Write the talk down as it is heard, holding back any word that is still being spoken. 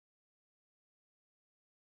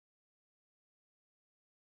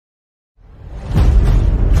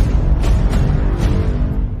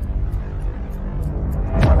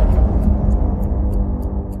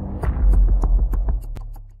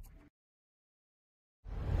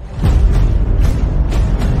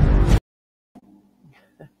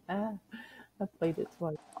I played it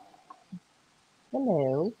twice.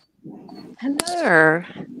 Hello. Hello.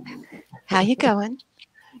 How you going?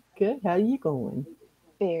 Good. How you going?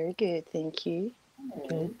 Very good, thank you.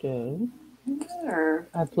 Good, good. Hello.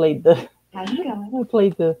 I played the How you going? I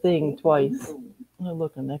played the thing twice. Oh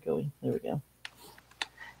look, I'm echoing. There we go.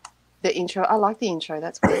 The intro. I like the intro.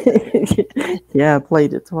 That's good. Yeah, I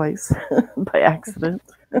played it twice by accident.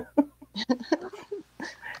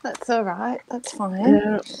 That's all right. That's fine.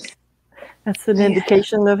 Yeah, that's an Yeah.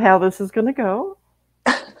 indication of how this is going to go.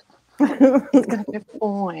 It's gonna go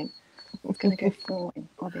fine. It's gonna go fine.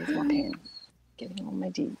 Oh, there's my pen. Getting all my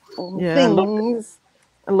Yeah, things.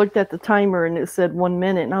 I looked at the timer and it said 1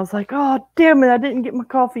 minute, and I was like, "Oh, damn it! I didn't get my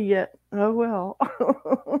coffee yet." Oh well.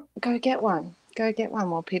 Go get one. Go get one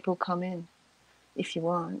while people come in, if you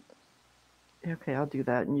want. Okay, I'll do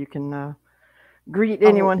that, and you can greet I'll.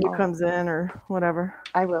 anyone who I'll comes in or whatever.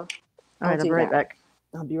 I will. All I'll right, I'll be do right that. back.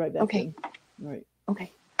 I'll be right back Okay. then. All right.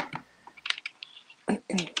 Okay.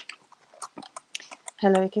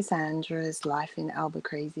 Hello, Cassandra's life in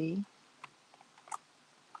Albuquerque.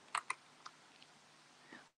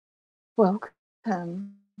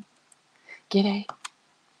 Welcome. G'day.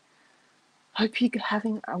 Hope you're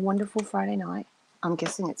having a wonderful Friday night. I'm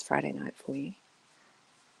guessing it's Friday night for you.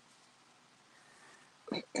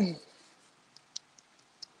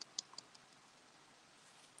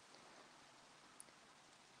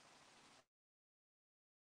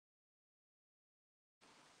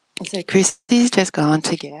 So Christy's just gone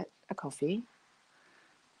to get a coffee.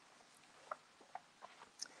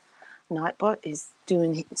 Nightbot is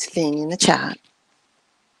doing its thing in the chat.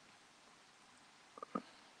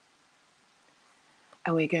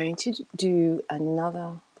 And we're going to do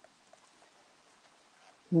another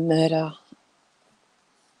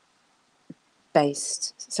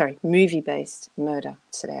movie-based murder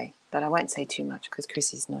today. But I won't say too much because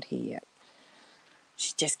Chrissy's not here yet.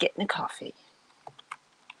 She's just getting a coffee.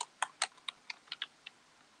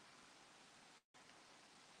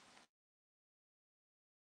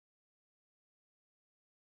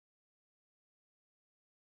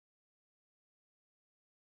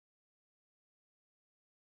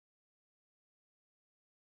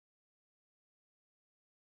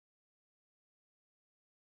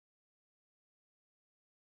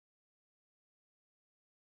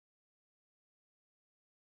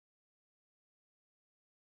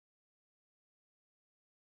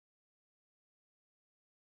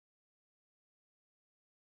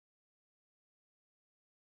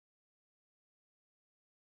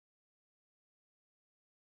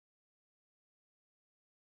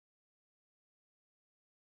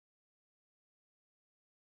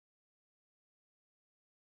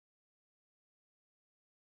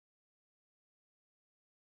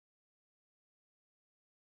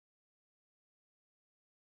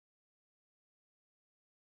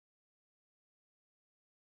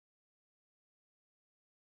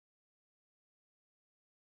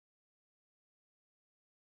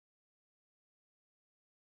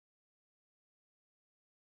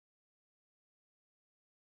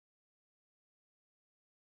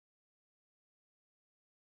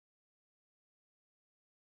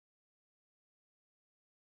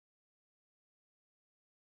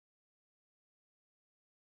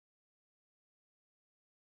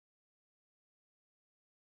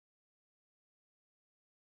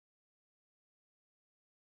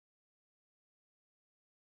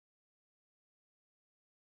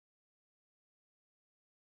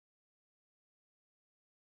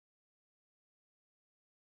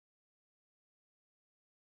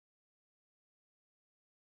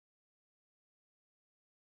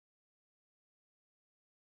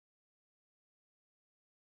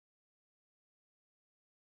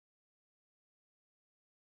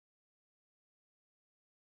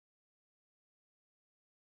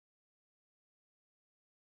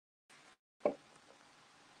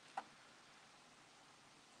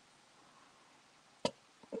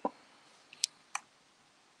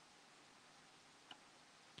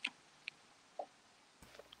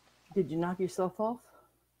 Did you knock yourself off?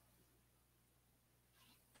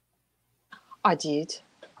 I did.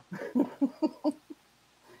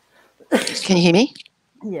 Can you hear me?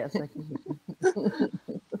 Yes, I can hear you.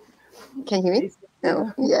 Can you hear me?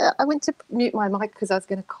 Yeah. Yeah, I went to mute my mic because I was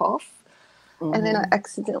going to cough. Mm-hmm. And then I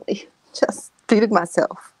accidentally just booted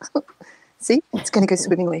myself. See, it's going to go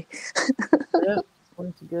swimmingly. Yep, it's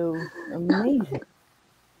going to go amazing.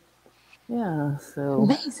 Yeah, so.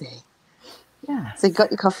 Amazing. Yeah. So you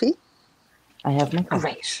got your coffee? I have my coffee.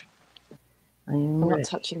 Great. I am I'm ready. not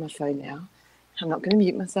touching my phone now. I'm not going to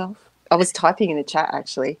mute myself. I was typing in the chat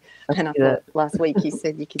actually, and I thought last week you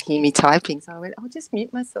said you could hear me typing, so I went, I'll just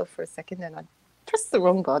mute myself for a second, and I pressed the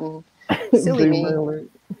wrong button. Silly me. Alert.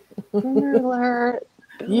 Boomer alert.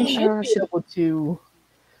 You should be able to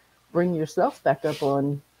bring yourself back up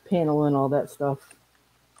on panel and all that stuff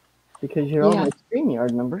because you're on the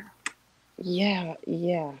StreamYard, remember? Yeah.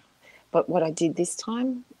 But what I did this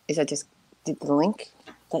time is I just did the link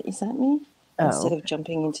that you sent me instead of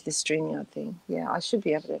jumping into the StreamYard thing. Yeah, I should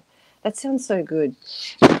be able to. That sounds so good.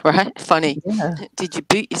 Right? Funny. Yeah. Did you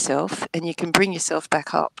boot yourself and you can bring yourself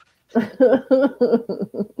back up?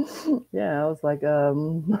 Yeah, I was like,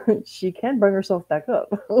 she can bring herself back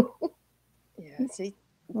up. Yeah, see,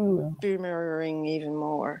 boomering even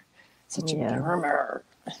more. Such a boomer.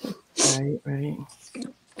 Right.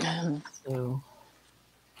 So,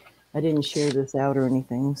 I didn't share this out or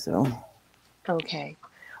anything, so. Okay.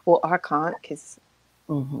 Well, I can't because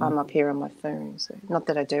I'm up here on my phone. So, not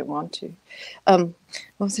that I don't want to. What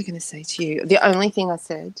was I going to say to you? The only thing I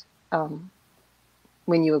said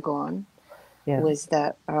when you were gone was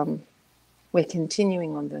that we're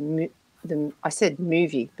continuing on the. I said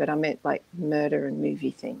movie, but I meant like murder and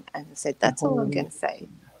movie thing, and I said that's all I'm going to say.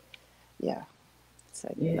 Yeah.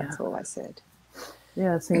 So that's all I said.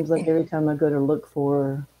 Yeah, it seems like every time I go to look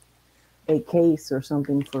for a case or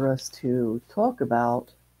something for us to talk about,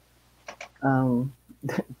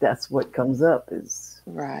 that's what comes up is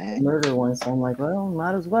murder one. So I'm like, well,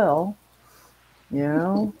 might as well, you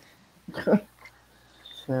know.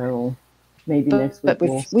 So maybe next week. But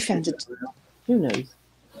we found it. Who knows?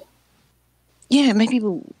 Yeah, maybe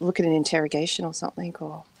we'll look at an interrogation or something,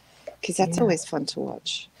 or because that's always fun to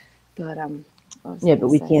watch. But but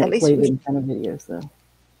we can't play them kind of videos though.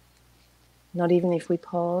 Not even if we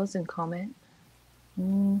pause and comment.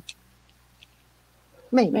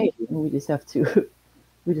 Maybe we just have to.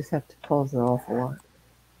 We just have to pause it awful lot.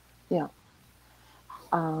 Yeah.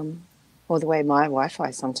 Or the way my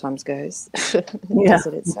Wi-Fi sometimes goes, does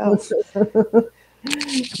it itself.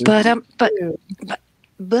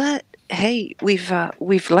 But hey,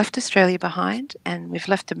 we've left Australia behind and we've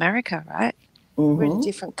left America, right? We're in a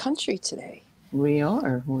different country today. We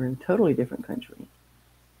are. We're in a totally different country.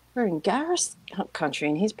 We're in Gareth's country,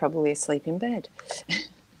 and he's probably asleep in bed.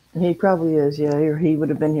 He probably is, yeah. Or he would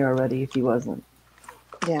have been here already if he wasn't.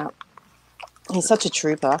 Yeah. He's such a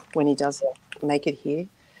trooper when he does make it here.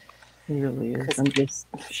 He really is. I'm just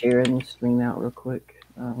sharing the stream out real quick.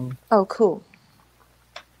 Oh, cool.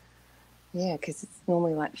 Yeah, because it's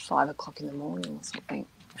normally like 5 o'clock in the morning or something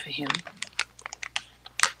for him.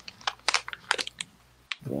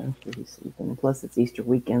 Yeah, I'm sure he's sleeping. Plus, it's Easter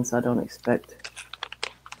weekend, so I don't expect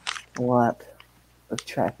a lot of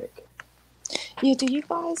traffic. Yeah, do you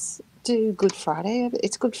guys do Good Friday?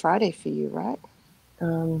 It's Good Friday for you, right?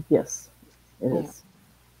 Yes, it is.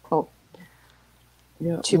 Oh,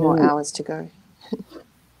 yeah, 2 more hours to go.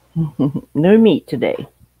 No meat today.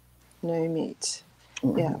 No meat.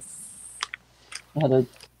 Yes. I had a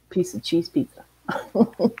piece of cheese pizza.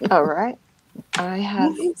 All right. I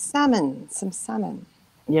have some salmon.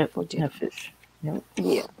 Yep, have fish. Yep.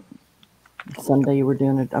 Yeah. Sunday we're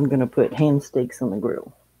doing it. I'm going to put ham steaks on the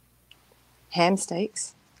grill. Ham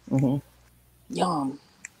steaks? Yum.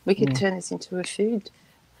 We could turn this into a food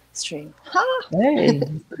stream. Ha! Hey.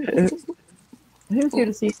 Who's here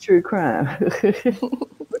to see true crime?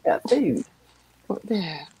 We got food.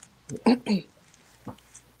 Yeah.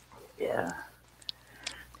 Yeah.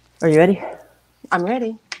 Are you ready? I'm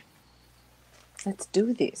ready. Let's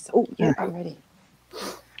do this. Oh, yeah, I'm ready.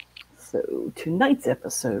 So, tonight's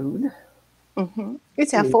episode.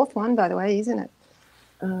 It's our 4th one, by the way, isn't it?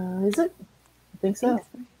 Is it? I think so.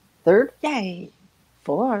 3rd? Yay.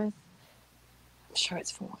 4th. I'm sure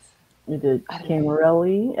it's 4th. We did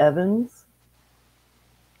Camarelli, Evans.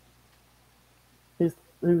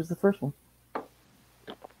 Who was the first one?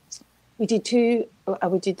 We did 2.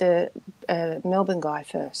 We did the Melbourne guy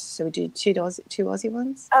first. So we did two Aussie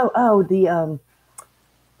ones. Oh, the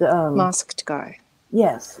masked guy.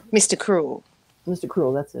 Yes. Mr. Cruel. Mr.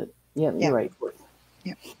 Cruel, that's it. Yep, you're right.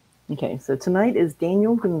 Yep. Okay, so tonight is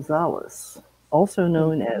Daniel Gonzalez, also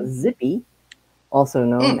known as Zippy, also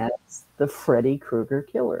known as the Freddy Krueger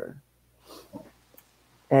Killer.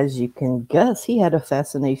 As you can guess, he had a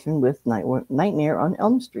fascination with Nightmare on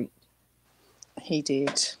Elm Street. He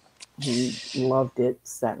did. He loved it,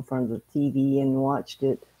 sat in front of the TV and watched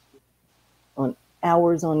it on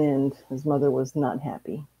hours on end. His mother was not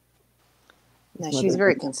happy. No, she was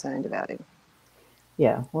very concerned about him.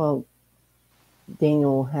 Yeah, well,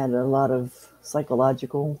 Daniel had a lot of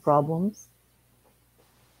psychological problems,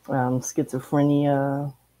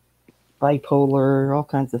 schizophrenia, bipolar, all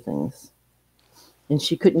kinds of things. And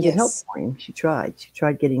she couldn't get help Yes. for him. She tried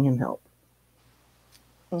getting him help.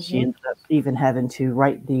 She Mm-hmm. ended up even having to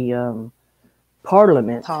write the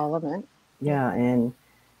Parliament. Yeah. And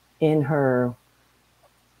in her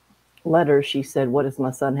letter, she said, "What does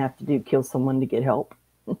my son have to do? Kill someone to get help?"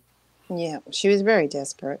 Yeah. She was very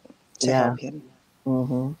desperate to help him.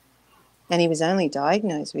 Mm-hmm. And he was only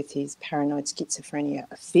diagnosed with his paranoid schizophrenia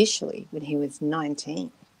officially when he was 19.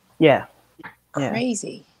 Yeah.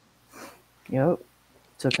 Crazy. Yep.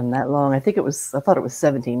 Took him that long. I thought it was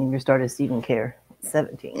 17 he started receiving care.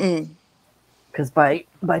 17. Because by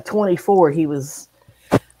 24 he was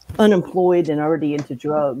unemployed and already into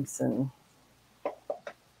drugs, and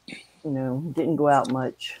didn't go out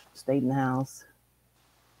much, stayed in the house.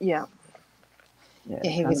 Yeah,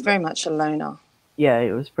 he was very much a loner. Yeah,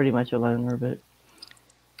 it was pretty much a loner. But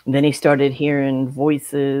then he started hearing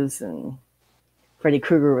voices, and Freddy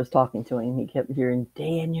Krueger was talking to him. He kept hearing,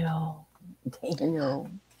 Daniel.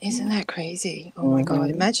 Isn't that crazy? Oh my God.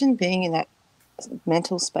 Imagine being in that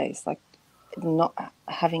mental space, like not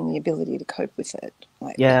having the ability to cope with it.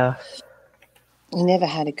 Like, yeah. He never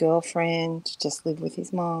had a girlfriend, just lived with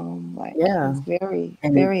his mom. Like, Yeah. He's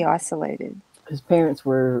very isolated. His parents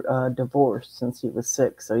were divorced since he was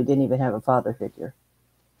 6, so he didn't even have a father figure.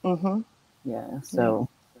 Mm-hmm. Yeah, so...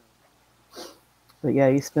 Yeah. But yeah,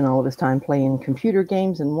 he spent all of his time playing computer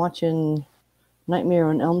games and watching Nightmare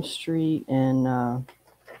on Elm Street and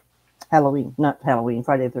Friday the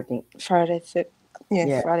 13th. Friday the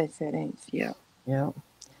 13th, yeah. Yeah.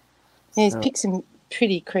 He's picked some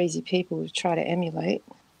pretty crazy people to try to emulate.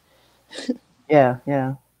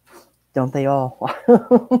 Yeah. Don't they all?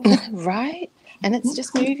 Right? And it's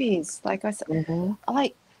just movies. Like I said,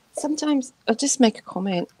 sometimes I'll just make a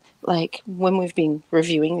comment, like when we've been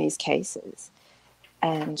reviewing these cases,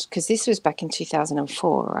 and because this was back in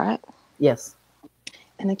 2004, right? Yes.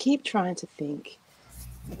 And I keep trying to think.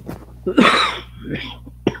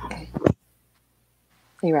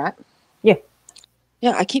 You right? Yeah.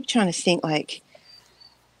 Yeah, I keep trying to think, like,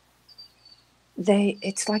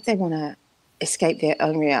 it's like they want to escape their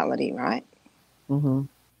own reality, right? Mm-hmm.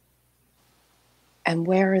 And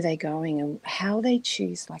where are they going, and how they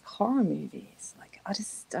choose, like, horror movies? Like, I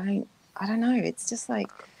don't know. It's just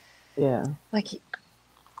like, like,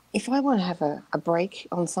 if I want to have a break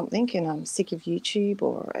on something and I'm sick of YouTube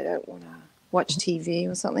or I don't want to watch TV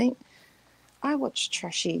or something, I watch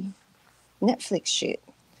trashy Netflix shit.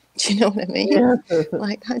 Do you know what I mean? Yeah.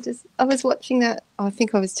 Like, I was watching that. I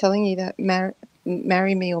think I was telling you that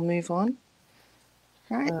Marry Me or Move On.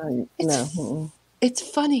 Right? No. It's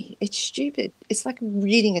funny. It's stupid. It's like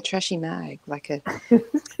reading a trashy mag, like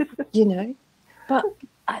but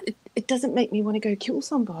it doesn't make me want to go kill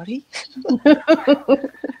somebody.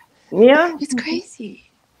 Yeah. It's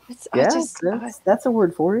crazy. That's a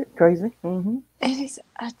word for it. Crazy. Mm-hmm. It is.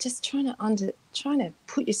 Just trying to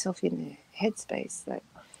put yourself in their headspace, like.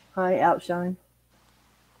 Hi, outshine.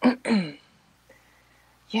 Yeah,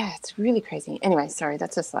 it's really crazy. Anyway, sorry,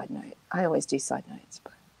 that's a side note. I always do side notes,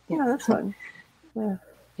 but yeah, that's fine.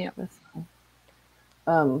 Yeah, that's fine.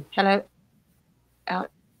 Hello,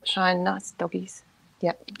 outshine, nice doggies.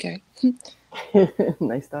 Yep, go.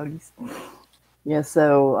 Nice doggies. Yeah,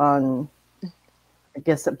 so on, I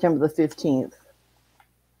guess September the 15th,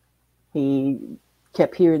 he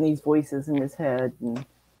kept hearing these voices in his head and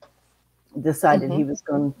decided he was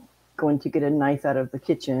going to get a knife out of the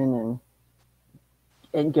kitchen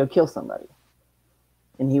and go kill somebody.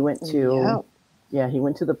 And he went to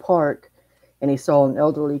the park, and he saw an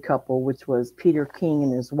elderly couple, which was Peter King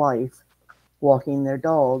and his wife, walking their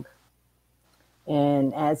dog.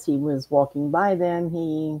 And as he was walking by them,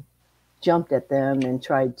 he jumped at them and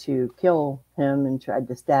tried to kill him and tried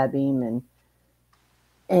to stab him.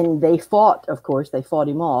 And they fought, of course. They fought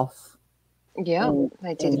him off. Yeah,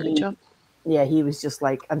 they did a good job. Yeah, he was just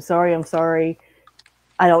like, I'm sorry.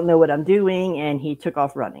 I don't know what I'm doing. And he took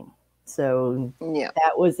off running. So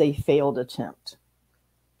that was a failed attempt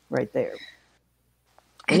right there.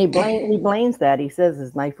 And he blames that. He says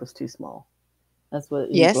his knife was too small. That's what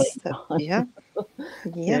he blamed on. Yeah.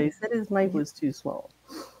 Yeah, he said his knife was too small.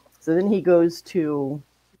 So then he goes to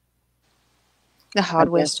the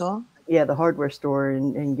hardware store. Yeah, the hardware store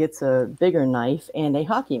and gets a bigger knife and a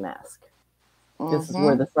hockey mask. This is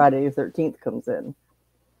where the Friday the 13th comes in.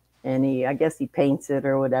 And I guess he paints it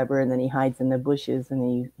or whatever, and then he hides in the bushes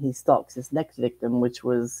and he stalks his next victim, which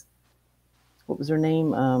was, what was her name?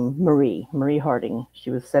 Marie Harding. She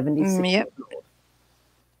was 76 years old.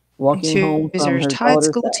 Walking home from her retired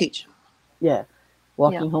school teacher. Yeah,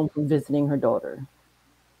 walking home from visiting her daughter.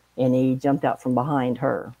 And he jumped out from behind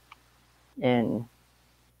her and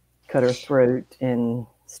cut her throat and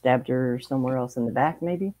stabbed her somewhere else in the back,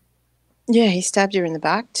 maybe. Yeah, he stabbed her in the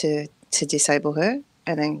back to disable her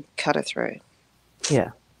and then cut her throat.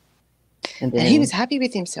 Yeah. And he was happy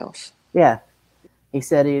with himself. Yeah. He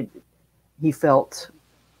said he felt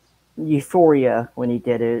euphoria when he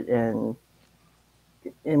did it, and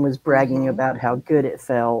was bragging about how good it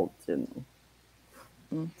felt, and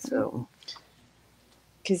so.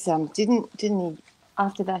 Because didn't he?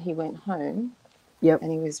 After that, he went home. Yep.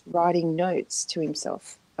 And he was writing notes to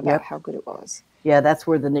himself about how good it was. Yeah, that's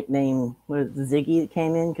where the nickname was Ziggy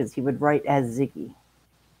came in, because he would write as Ziggy.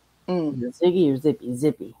 Ziggy or Zippy?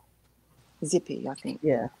 Zippy. Zippy, I think.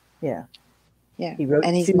 Yeah. He wrote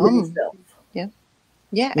and his mum. Himself.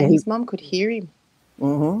 Yeah, and his mum could hear him.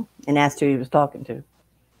 And asked who he was talking to.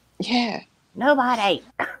 Yeah. Nobody.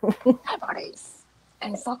 Nobody's.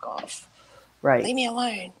 And fuck off. Right. Leave me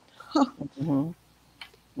alone. And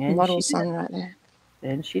model son right there.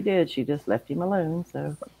 And she did. She just left him alone.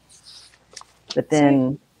 So, but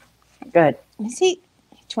then, go ahead. Is he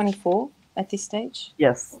 24 at this stage?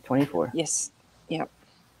 Yes, 24. Yes. Yep.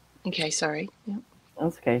 Okay. Sorry. Yep.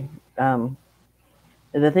 That's okay.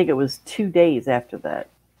 I think it was 2 days after that,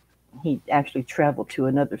 he actually traveled to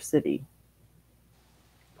another city.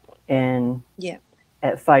 And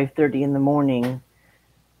at 5:30 in the morning,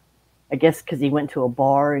 I guess because he went to a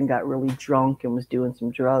bar and got really drunk and was doing some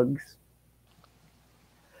drugs.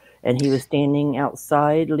 And he was standing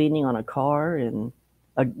outside leaning on a car, and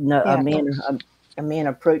a man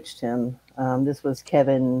approached him. This was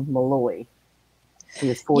Kevin Malloy. He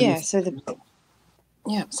was 40. So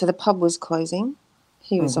the pub was closing.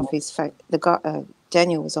 He was off his face. The guy,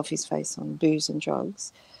 Daniel, was off his face on booze and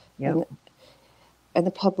drugs. Yep. And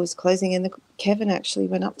the pub was closing, and Kevin actually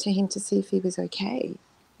went up to him to see if he was okay.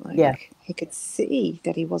 He could see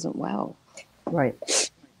that he wasn't well. Right.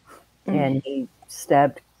 And he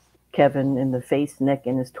stabbed Kevin in the face, neck,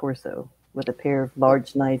 and his torso with a pair of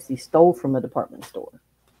large knives he stole from a department store.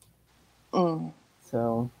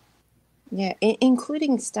 So. Yeah,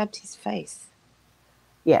 including stabbed his face.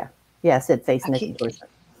 Yeah, I said face, neck, and torso.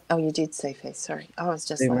 Oh, you did say face. Sorry, I was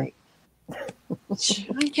just like,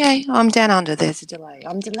 okay, I'm down under. There's a delay.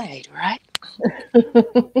 I'm delayed, right?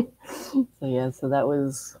 So that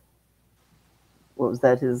was, what was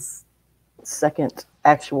that? His second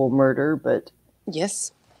actual murder, but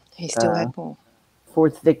yes, he still had more.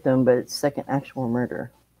 Fourth victim, but second actual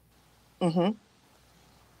murder. And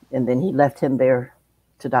then he left him there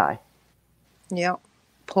to die. Yep,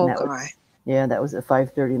 poor guy. That was at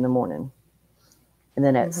 5:30 in the morning. And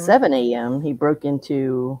then at 7 a.m., he broke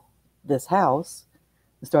into this house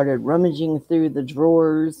and started rummaging through the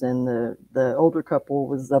drawers, and the older couple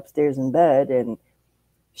was upstairs in bed, and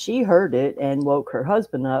she heard it and woke her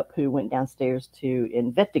husband up, who went downstairs to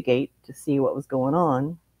investigate to see what was going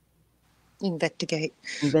on. Investigate.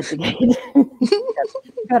 You got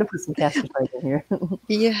to put some Cashapp in here.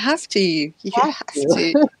 You have to. You have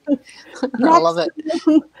to. I love it.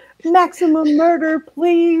 Maximum murder,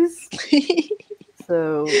 please.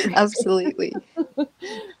 So absolutely,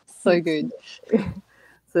 so good.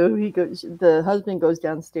 So the husband goes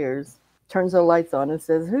downstairs, turns the lights on, and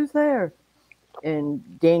says, "Who's there?"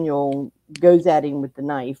 And Daniel goes at him with the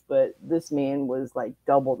knife, but this man was like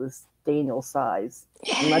double this Daniel's size.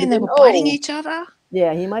 Yeah, and they were biting each other.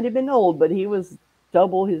 Yeah, he might have been old, but he was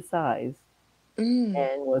double his size,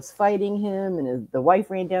 and was fighting him. And the wife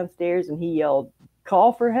ran downstairs, and he yelled,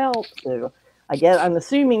 "Call for help!" So I'm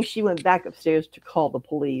assuming she went back upstairs to call the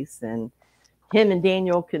police, and him and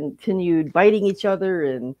Daniel continued biting each other,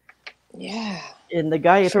 and the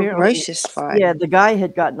guy ferocious fight. Yeah, the guy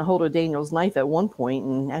had gotten a hold of Daniel's knife at one point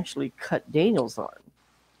and actually cut Daniel's arm,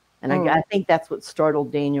 and I think that's what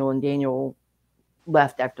startled Daniel, and Daniel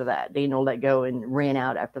left after that. Daniel let go and ran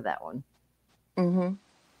out after that one, and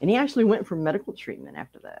he actually went for medical treatment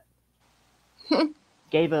after that.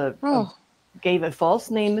 Gave a false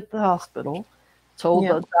name at the hospital. Told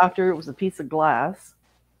the doctor it was a piece of glass,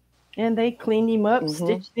 and they cleaned him up,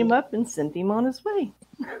 stitched him up, and sent him on his way.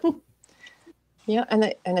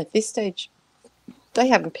 And at this stage, they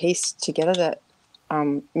haven't pieced together that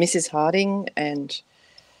Mrs. Harding and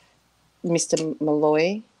Mr.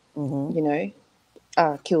 Malloy,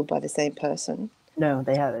 are killed by the same person. No,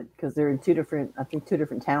 they haven't, because they're in two different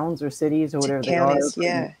towns or cities or whatever counties, they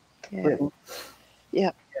are.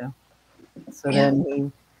 Yeah. So then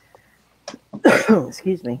he,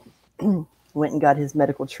 excuse me, went and got his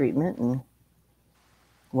medical treatment and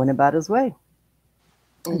went about his way.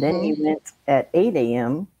 And then he went at 8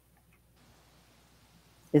 a.m.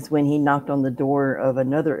 is when he knocked on the door of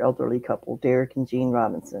another elderly couple, Derek and Jean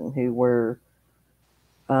Robinson, who were,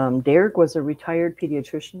 Derek was a retired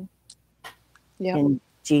pediatrician. Yeah. And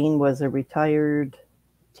Jean was a retired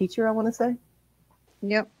teacher, I want to say.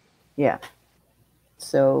 Yep. Yeah.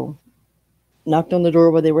 So knocked on the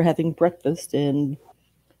door while they were having breakfast, and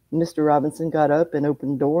Mr. Robinson got up and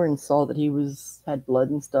opened the door and saw that he had blood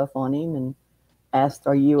and stuff on him, and asked,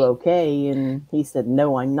 "Are you okay?" And he said,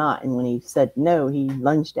 "No, I'm not." And when he said no, he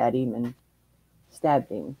lunged at him and stabbed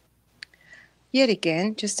him. Yet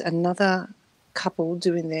again, just another couple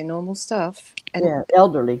doing their normal stuff. And yeah,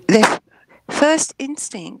 elderly. their first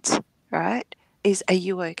instinct, right, is, "Are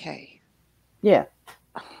you okay?" Yeah.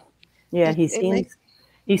 Yeah, he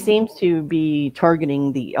seems to be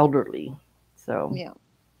targeting the elderly. So yeah,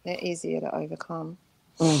 they're easier to overcome.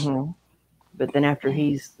 Mm-hmm. But then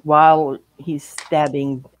while he's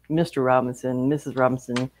stabbing Mr. Robinson, Mrs.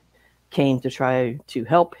 Robinson came to try to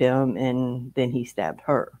help him, and then he stabbed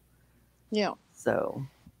her. Yeah. So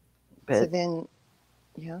then,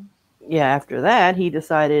 yeah, after that, he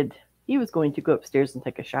decided he was going to go upstairs and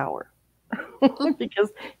take a shower because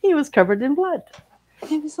he was covered in blood.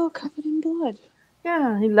 He was all covered in blood.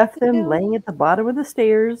 Yeah, he left them laying at the bottom of the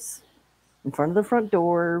stairs in front of the front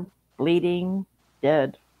door, bleeding,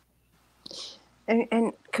 dead.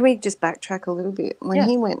 And can we just backtrack a little bit? When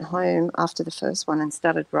he went home after the first one and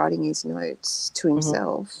started writing his notes to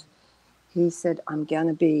himself, he said, "I'm going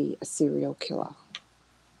to be a serial killer."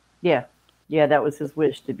 Yeah. Yeah, that was his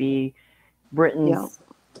wish, to be Britain's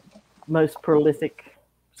most prolific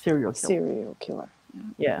serial killer.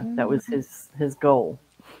 Yeah, that was his goal.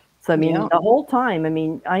 So, I mean, the whole time, I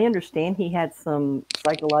mean, I understand he had some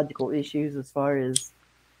psychological issues as far as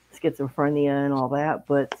schizophrenia and all that,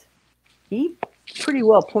 but he pretty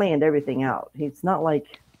well planned everything out. It's not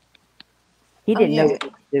like he didn't know what he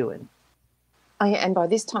was doing. Oh, yeah, and by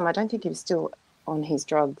this time, I don't think he was still on his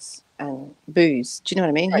drugs and booze. Do you know what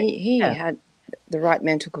I mean? Right. He had the right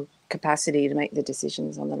mental capacity to make the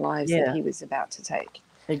decisions on the lives that he was about to take.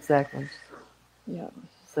 Exactly. Yeah.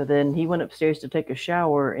 So then he went upstairs to take a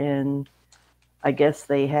shower, and I guess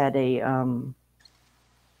they had a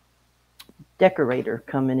decorator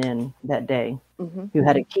coming in that day who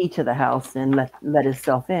had a key to the house and let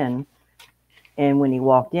himself in. And when he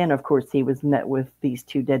walked in, of course, he was met with these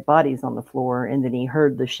two dead bodies on the floor, and then he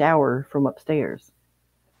heard the shower from upstairs.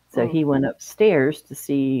 So he went upstairs to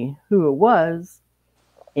see who it was,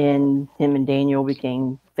 and him and Daniel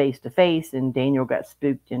became face to face, and Daniel got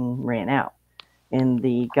spooked and ran out. And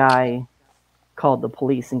the guy called the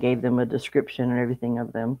police and gave them a description and everything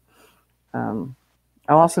of them.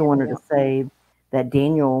 I also wanted to say that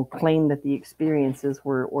Daniel claimed that the experiences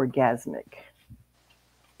were orgasmic.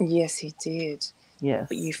 Yes, he did. Yes.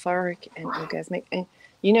 Euphoric and orgasmic. And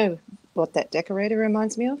you know what that decorator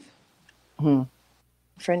reminds me of? A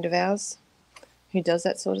friend of ours who does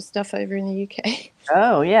that sort of stuff over in the UK.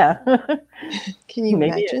 Oh, yeah. Can you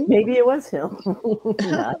imagine? Maybe it was him. No,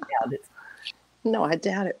 I doubt it. No, I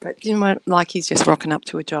doubt it. But you know, like he's just rocking up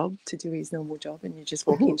to a job to do his normal job, and you're just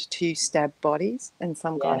walking into two stabbed bodies and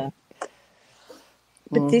some guy.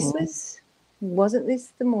 But this wasn't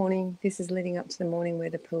this the morning? This is leading up to the morning where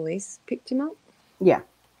the police picked him up? Yeah.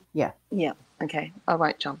 Okay. I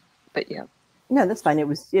won't jump, but yeah. No, that's fine. It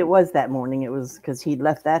was that morning. It was because he'd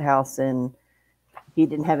left that house and he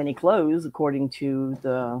didn't have any clothes, according to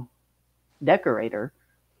the decorator.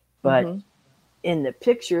 But in the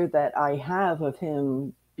picture that I have of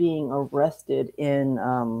him being arrested in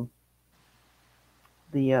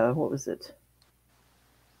what was it?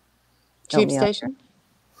 Tube station?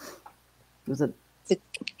 Was it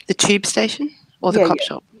the tube station or the cop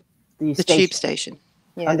shop? The tube station.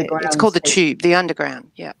 Yeah, underground. It's called the tube, the underground.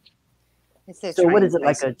 Yeah. It's their so train, what is it,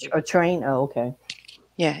 basically. like a train? Oh, okay.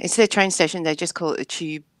 Yeah, it's their train station. They just call it a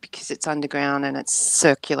tube because it's underground and it's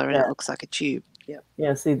circular and it looks like a tube. Yeah.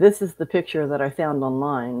 Yeah. See, this is the picture that I found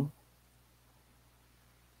online.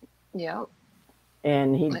 Yeah.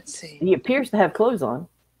 And Let's see. He appears to have clothes on.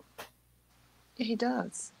 Yeah, he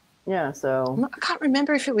does. Yeah. So I can't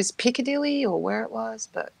remember if it was Piccadilly or where it was,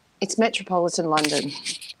 but it's metropolitan London.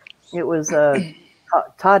 It was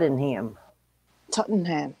Tottenham.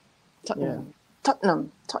 Tottenham.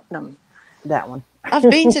 That one. I've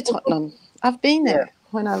been to Tottenham. I've been there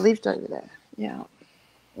when I lived over there. Yeah.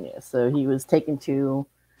 Yeah. So he was taken to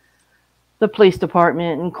the police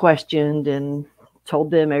department and questioned and told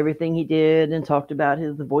them everything he did and talked about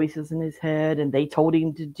the voices in his head, and they told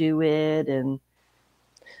him to do it. And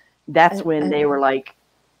that's when they were like,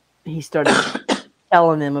 he started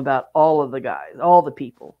telling them about all of the guys, all the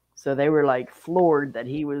people. So they were like floored that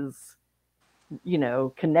he was,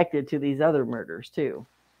 connected to these other murders too.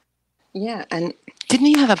 Yeah. And didn't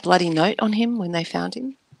he have a bloody note on him when they found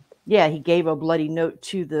him? Yeah. He gave a bloody note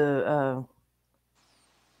to the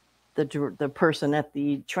the person at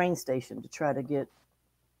the train station to try to get,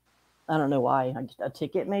 I don't know why, a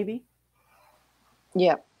ticket maybe.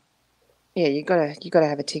 Yeah. Yeah, you gotta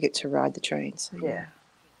have a ticket to ride the train. So yeah.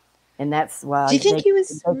 And that's why Do you think he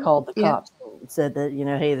was? they called the cops and said that,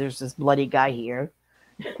 hey, there's this bloody guy here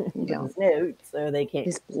with his note, so they can't.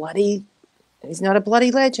 He's not a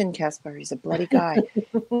bloody legend, Casper. He's a bloody guy.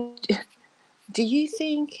 Do you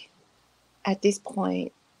think at this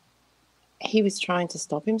point he was trying to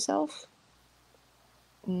stop himself?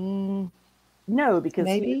 No, because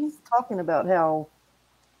maybe he was talking about how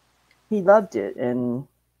he loved it and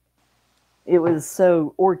it was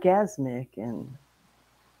so orgasmic and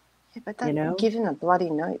but giving a bloody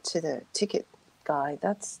note to the ticket guy,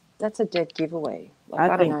 that's a dead giveaway. I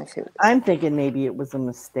don't know if it was. I'm thinking maybe it was a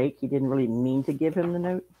mistake. He didn't really mean to give him the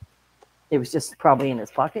note. It was just probably in his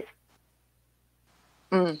pocket.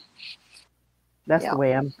 That's the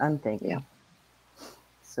way I'm thinking. Yeah.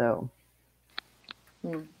 So.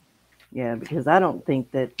 Yeah, because I don't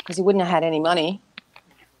think that... Because he wouldn't have had any money.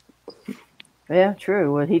 Yeah,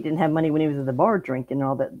 true. Well, he didn't have money when he was at the bar drinking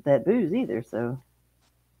all that booze either, so...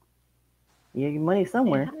 He had money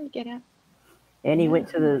somewhere. How did he get out? And he went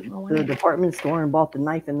to the department store and bought the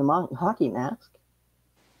knife and the hockey mask.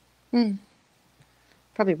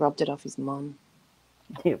 Probably robbed it off his mom.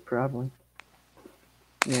 Yeah, probably.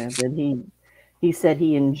 Yeah, but he said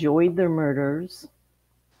he enjoyed the murders.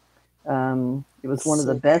 It was one of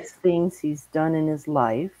the best things he's done in his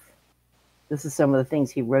life. This is some of the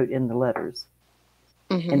things he wrote in the letters.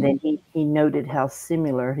 And then he noted how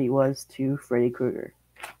similar he was to Freddy Krueger.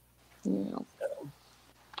 Yeah.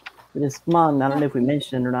 But his mom, I don't know if we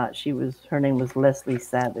mentioned it or not, her name was Leslie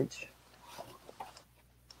Savage.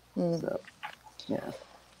 So, yeah.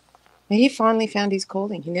 He finally found his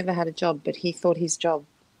calling. He never had a job, but he thought his job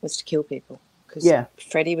was to kill people. Because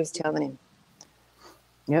Freddy was telling him.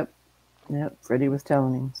 Yep, Freddy was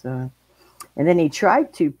telling him. So, and then he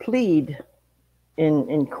tried to plead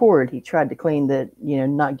in court. He tried to claim that,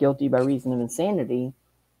 not guilty by reason of insanity.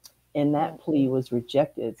 And that plea was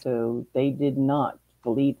rejected. So they did not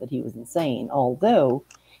believe that he was insane, although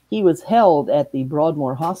he was held at the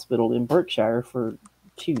Broadmoor Hospital in Berkshire for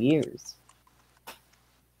 2 years.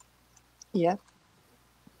 Yeah.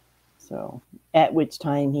 So, at which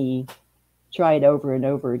time he tried over and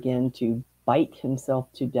over again to bite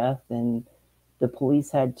himself to death, and the police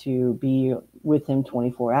had to be with him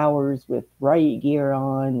 24 hours with riot gear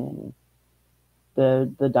on, and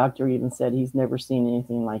the doctor even said he's never seen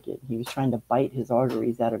anything like it. He was trying to bite his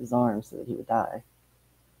arteries out of his arms so that he would die.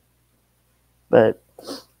 But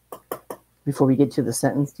before we get to the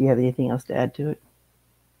sentence, do you have anything else to add to it?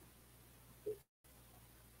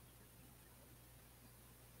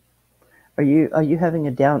 Are you having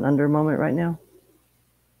a down under moment right now?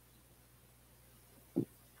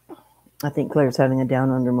 I think Claire's having a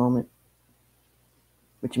down under moment,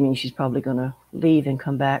 which means she's probably going to leave and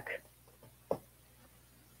come back.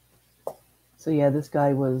 So yeah, this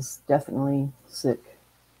guy was definitely sick.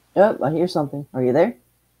 Oh, I hear something. Are you there?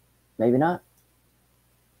 Maybe not.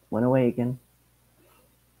 Went away again.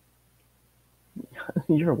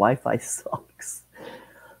 Your Wi-Fi sucks.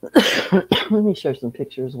 Let me share some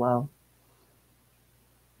pictures while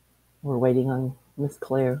we're waiting on Miss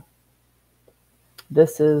Claire.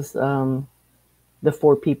 This is the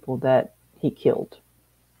 4 people that he killed.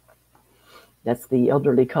 That's the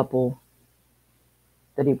elderly couple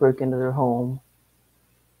that he broke into their home.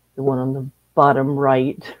 The one on the bottom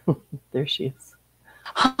right. There she is.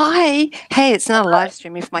 Hi. Hey, it's not a live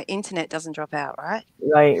stream if my internet doesn't drop out, right?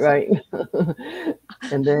 Right.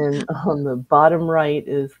 And then on the bottom right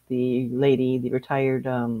is the lady, the retired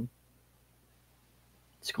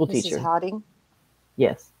school teacher. Mrs. Harding?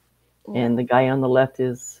 Yes. Yeah. And the guy on the left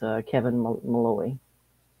is Kevin Malloy.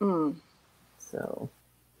 So,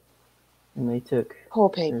 and they took... Poor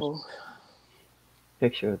people.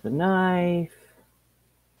 Picture of the knife.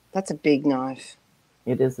 That's a big knife.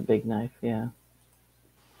 It is a big knife, yeah.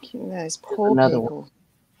 Those poor people. One.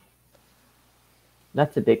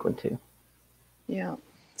 That's a big one too. Yeah,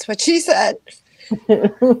 that's what she said.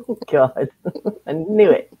 God, I knew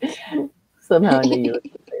it. Somehow I knew you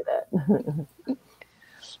would say that.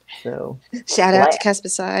 So, shout out to Casper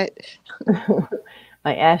Site.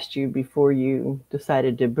 I asked you before you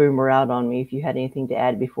decided to boomer out on me if you had anything to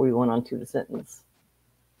add before we went on to the sentence.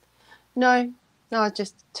 No,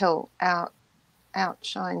 just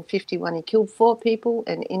outshine 51. He killed 4 people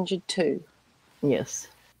and injured 2. Yes.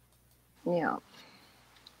 Yeah.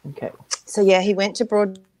 Okay. So yeah, he went to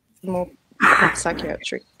Broadmoor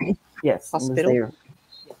Psychiatric Hospital.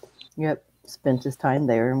 Yep. Spent his time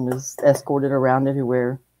there and was escorted around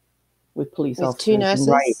everywhere with police with two officers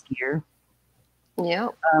in riot nurses. gear. Yeah.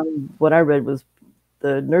 What I read was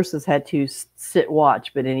the nurses had to sit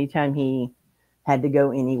watch, but anytime he had to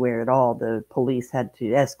go anywhere at all, the police had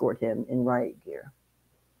to escort him in riot gear.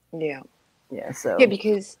 Yeah. Yeah, so. Yeah,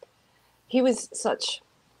 because he was such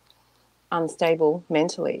unstable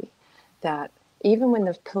mentally that even when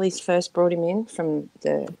the police first brought him in from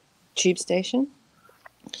the tube station,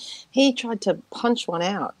 he tried to punch one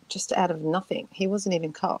out just out of nothing. He wasn't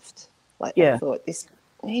even cuffed. Like, yeah. I thought,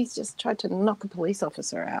 he's just tried to knock a police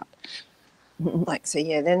officer out. Like, so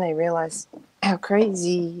yeah, then they realized how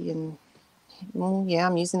crazy and, well, yeah,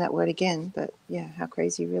 I'm using that word again, but yeah, how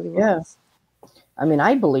crazy he really was. I mean,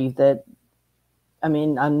 I believe that, I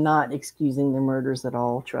mean, I'm not excusing the murders at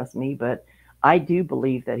all, trust me, but I do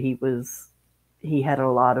believe that he had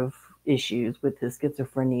a lot of issues with his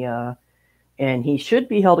schizophrenia, and he should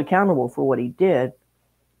be held accountable for what he did,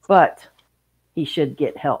 but he should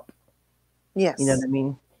get help. Yes. You know what I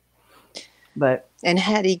mean? But and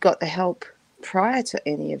had he got the help prior to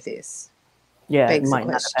any of this? Yeah, it might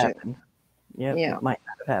not have happened. Yep, Yeah. it might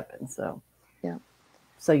not have happened. So yeah.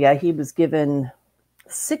 So yeah, he was given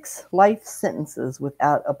 6 life sentences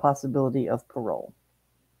without a possibility of parole.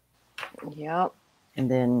 Yep.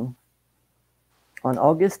 And then on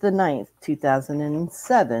August the 9th,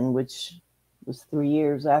 2007, which was 3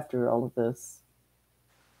 years after all of this,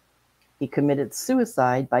 he committed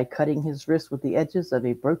suicide by cutting his wrist with the edges of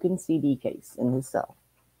a broken CD case in his cell.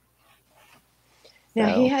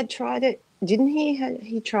 Now, he had tried it, didn't he?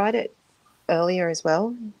 He tried it earlier as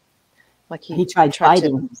well? Like he tried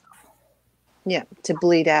biting himself. Yeah, to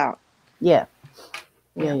bleed out. Yeah.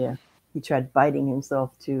 He tried biting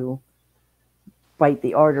himself to bite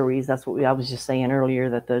the arteries. That's what I was just saying earlier,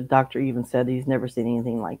 that the doctor even said he's never seen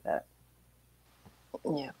anything like that.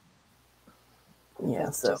 Yeah. Yeah,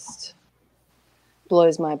 that so just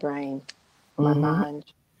blows my brain, my mind.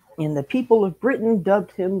 And the people of Britain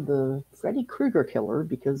dubbed him the Freddy Krueger Killer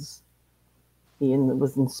because he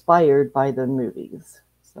was inspired by the movies.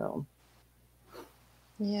 So,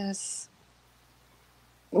 yes.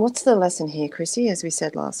 What's the lesson here, Chrissy? As we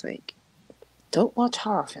said last week, don't watch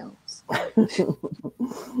horror films.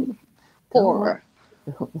 Or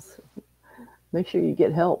make sure you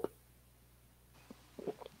get help.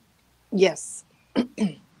 Yes.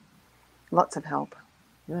 Lots of help.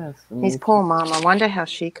 Yes. His poor mom. I wonder how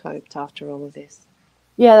she coped after all of this.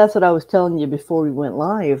 Yeah, that's what I was telling you before we went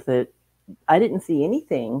live, that I didn't see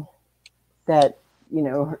anything that,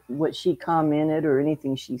 what she commented or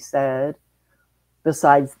anything she said,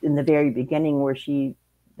 besides in the very beginning where she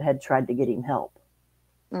had tried to get him help.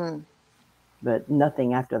 But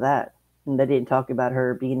nothing after that. And they didn't talk about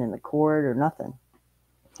her being in the court or nothing.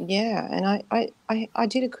 Yeah, and I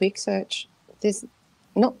did a quick search. There's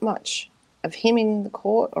not much of him in the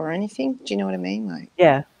court or anything. Do you know what I mean? Like,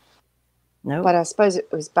 yeah. No. But I suppose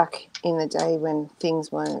it was back in the day when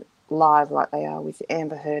things weren't live like they are with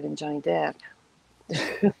Amber Heard and Johnny Depp.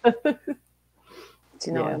 Do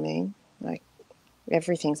you know what I mean? Like,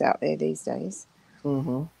 everything's out there these days.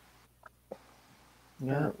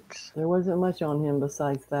 Yeah, there wasn't much on him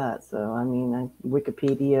besides that. So, I mean,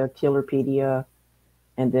 Wikipedia, Killerpedia,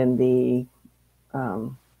 and then the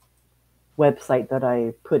website that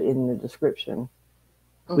I put in the description,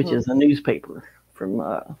 which is a newspaper from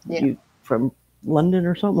from London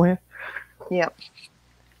or somewhere. Yep.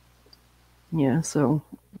 Yeah, so.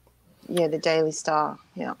 Yeah, the Daily Star.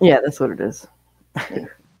 Yeah. Yeah, that's what it is. Yeah.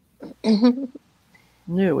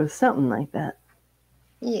 Knew it was something like that.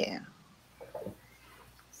 Yeah.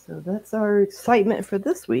 So that's our excitement for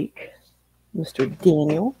this week, Mr.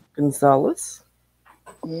 Daniel Gonzalez.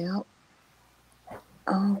 Yeah.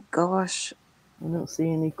 Oh, gosh. I don't see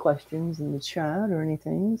any questions in the chat or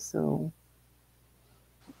anything, so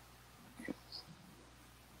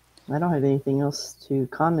I don't have anything else to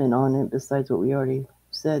comment on it besides what we already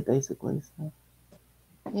said, basically. So.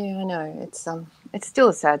 Yeah, I know. It's still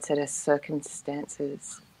a sad set of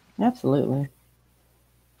circumstances. Absolutely.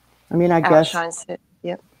 I mean, I Outshine guess. said,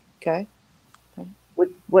 yep. Okay.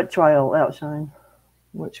 What trial? Outshine.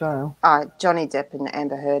 What trial? Johnny Depp and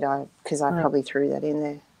Amber Heard. Because I probably threw that in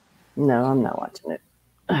there. No, I'm not watching it.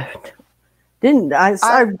 I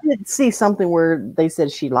did see something where they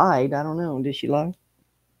said she lied. I don't know. Did she lie?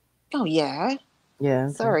 Oh yeah. Yeah.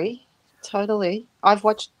 Okay. Sorry. Totally. I've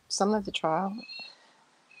watched some of the trial.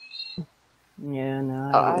 Yeah.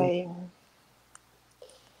 No.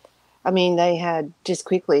 I mean, they had, just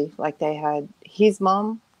quickly, like, they had his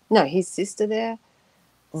sister there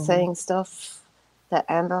saying stuff that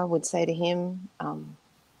Amber would say to him,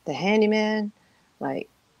 the handyman, like,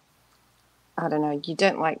 I don't know, you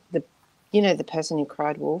don't like the person who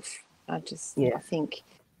cried wolf, I think.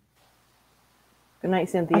 Good night,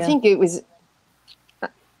 Cynthia. I think it was.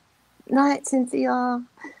 Night, Cynthia.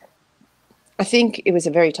 I think it was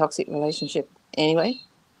a very toxic relationship anyway.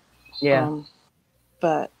 Yeah.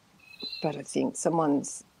 But I think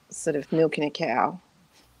someone's sort of milking a cow,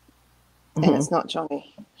 and it's not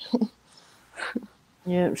Johnny.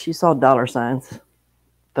 Yeah, she saw dollar signs.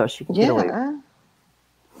 Thought she could get away.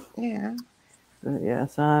 Yeah. Yeah,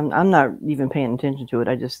 so I'm not even paying attention to it.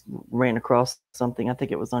 I just ran across something. I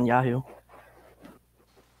think it was on Yahoo.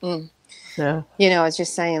 So I was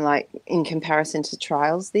just saying, like, in comparison to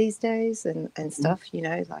trials these days and stuff,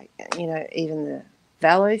 like, even the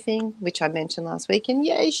Valo thing, which I mentioned last week, and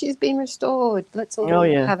yay, she's been restored. Let's all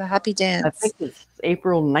have a happy dance. I think it's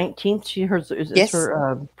April 19th. It's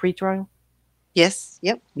her pre-trial. Yes.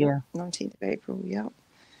 Yep. Yeah. 19th of April. Yep.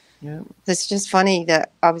 Yeah. It's just funny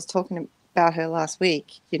that I was talking about her last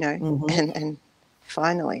week, and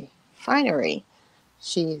finally,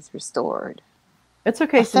 she is restored. It's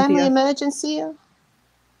okay, Cynthia. Family emergency.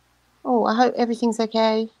 Oh, I hope everything's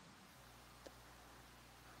okay.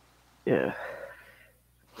 Yeah.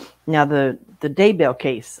 Now the Daybell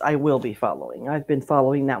case, I will be following. I've been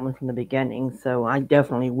following that one from the beginning, so I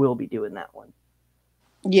definitely will be doing that one.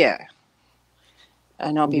 Yeah.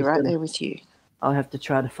 And I'll be right there with you. I'll have to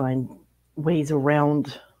try to find ways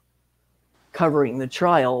around covering the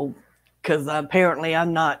trial, because apparently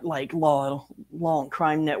I'm not like Law and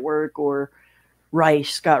Crime Network or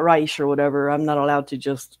Scott Reich or whatever. I'm not allowed to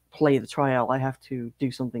just play the trial. I have to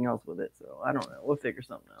do something else with it. So I don't know. We'll figure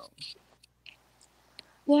something out.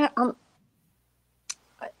 Yeah.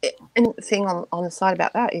 And the thing on the side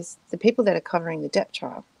about that is the people that are covering the Depp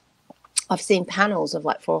trial. I've seen panels of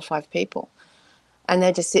like 4 or 5 people, and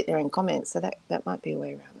they just sit there and comment. So that might be a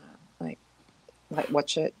way around that. Like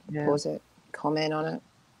watch it, pause it, comment on it.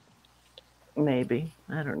 Maybe.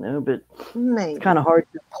 I don't know, but maybe it's kind of hard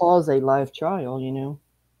to pause a live trial,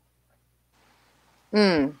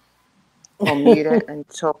 Or mute it and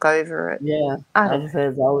talk over it. Yeah. As I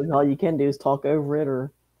said, all you can do is talk over it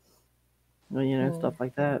or, stuff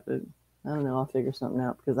like that. But I don't know. I'll figure something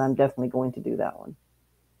out because I'm definitely going to do that one.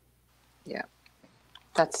 Yeah.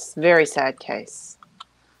 That's a very sad case.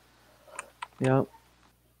 Yep.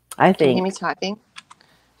 I think. Can you hear me typing?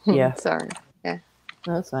 Yeah. Sorry. Yeah.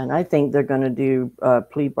 No, that's fine. I think they're going to do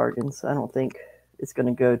plea bargains. I don't think it's going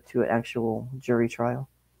to go to an actual jury trial.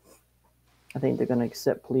 I think they're going to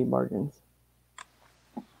accept plea bargains.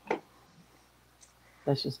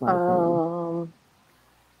 That's just my opinion.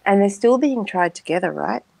 And they're still being tried together,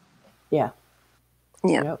 right? Yeah.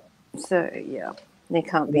 Yeah. Yep. So, they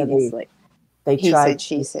can't be this like he said,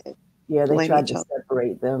 she said. Yeah, they tried to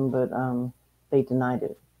separate them, but they denied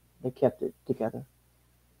it. They kept it together.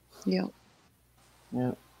 Yeah.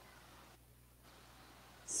 Yeah.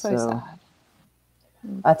 So sad.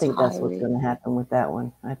 I think that's what's going to happen with that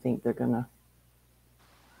one. I think they're going to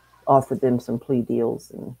offer them some plea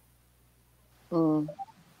deals and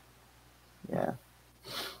yeah.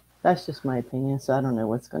 That's just my opinion, so I don't know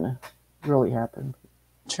what's going to really happen.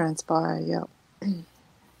 Transpire, yeah. I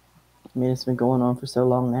mean, it's been going on for so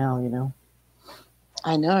long now,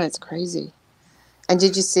 I know, it's crazy. And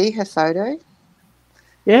did you see her photo?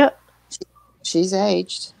 Yeah. She's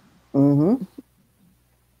aged. Mm-hmm.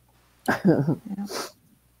 Yeah.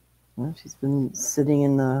 Well, she's been sitting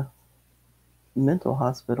in the mental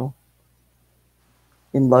hospital.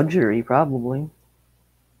 In luxury, probably.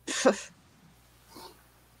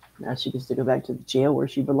 Now she gets to go back to the jail where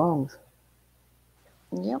she belongs.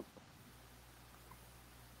 Yep.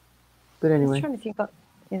 But anyway. I'm trying to think about,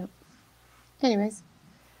 Anyways.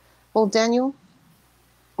 Well, Daniel,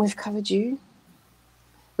 we've covered you.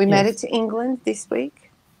 We made it to England this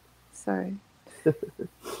week. So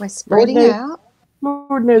we're spreading out.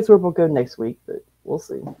 Lord knows where we'll go next week, but we'll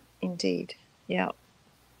see. Indeed. Yeah.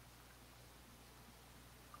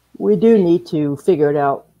 We do need to figure it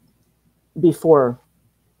out before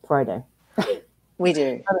Friday. We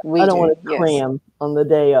do. I don't want to cram on the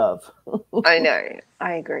day of. I know.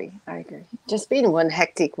 I agree. Just been one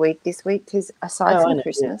hectic week this week because aside from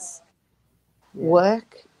Christmas,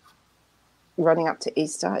 work running up to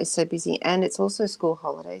Easter is so busy, and it's also school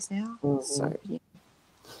holidays now. Mm-hmm. So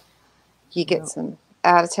you get some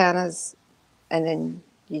out-of-towners, and then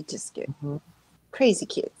you just get crazy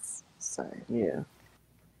kids. So yeah.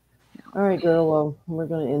 All right, girl. Well, we're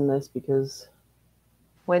going to end this because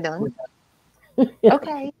we're done.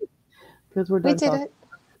 Okay. Because we're done. We did it.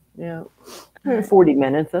 Yeah. 40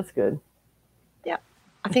 minutes. That's good. Yeah.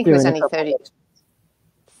 I think it was only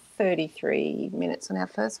 33 minutes on our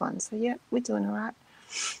first one. So, yeah, we're doing all right.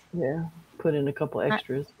 Yeah. Put in a couple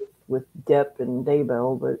extras. with Depp and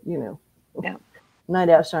Daybell, but you know. Yeah. Night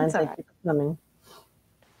Outshine, That's all thank right. you for coming.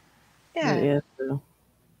 Yeah. Yeah. So.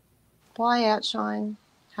 Bye, Outshine.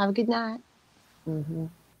 Have a good night.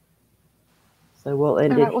 So we'll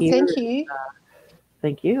end All it right. Well, here. thank you.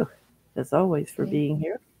 Thank you, as always, for being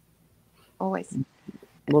here. Always.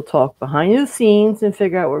 We'll talk behind the scenes and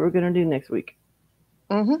figure out what we're going to do next week.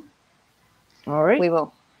 Mm-hmm. All right. We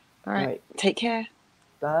will. All right. All right. Take care.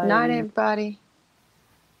 Bye. Night, everybody.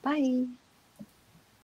 Bye.